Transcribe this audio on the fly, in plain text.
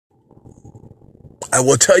I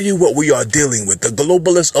will tell you what we are dealing with. The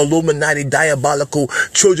globalist, Illuminati, diabolical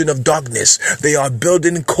children of darkness. They are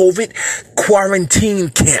building COVID quarantine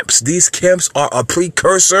camps. These camps are a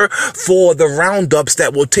precursor for the roundups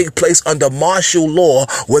that will take place under martial law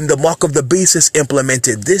when the mark of the beast is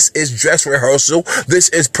implemented. This is dress rehearsal. This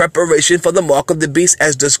is preparation for the mark of the beast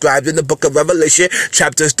as described in the book of Revelation,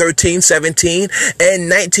 chapters 13, 17, and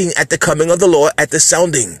 19 at the coming of the Lord at the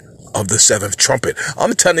sounding of the seventh trumpet.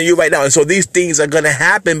 I'm telling you right now. And so these things are going to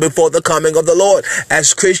happen before the coming of the Lord.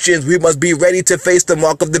 As Christians, we must be ready to face the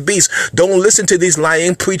mark of the beast. Don't listen to these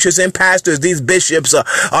lying preachers and pastors, these bishops.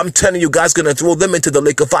 I'm telling you, God's going to throw them into the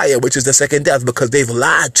lake of fire, which is the second death, because they've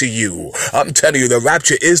lied to you. I'm telling you, the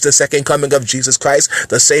rapture is the second coming of Jesus Christ.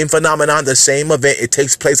 The same phenomenon, the same event. It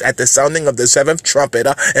takes place at the sounding of the seventh trumpet.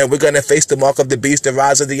 And we're going to face the mark of the beast, the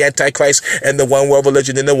rise of the Antichrist, and the one world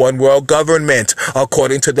religion and the one world government,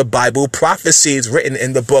 according to the Bible prophecies written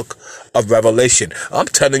in the book of Revelation. I'm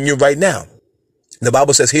telling you right now. The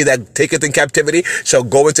Bible says, he that taketh in captivity shall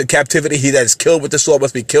go into captivity. He that is killed with the sword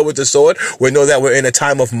must be killed with the sword. We know that we're in a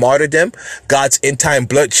time of martyrdom. God's end-time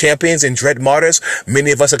blood champions and dread martyrs.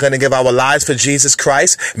 Many of us are going to give our lives for Jesus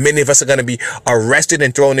Christ. Many of us are going to be arrested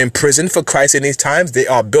and thrown in prison for Christ in these times. They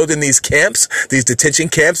are building these camps, these detention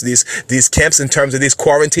camps, these camps in terms of these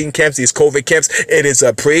quarantine camps, these COVID camps. It is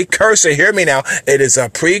a precursor. Hear me now. It is a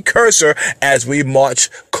precursor as we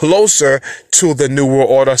march closer to the New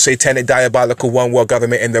World Order, satanic, diabolical, one world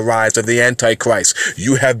government, and the rise of the Antichrist.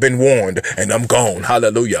 You have been warned, and I'm gone.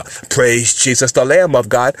 Hallelujah. Praise Jesus, the Lamb of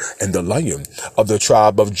God and the Lion of the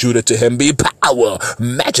tribe of Judah. To him be power,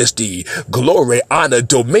 majesty, glory, honor,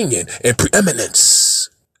 dominion, and preeminence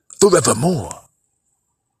forevermore.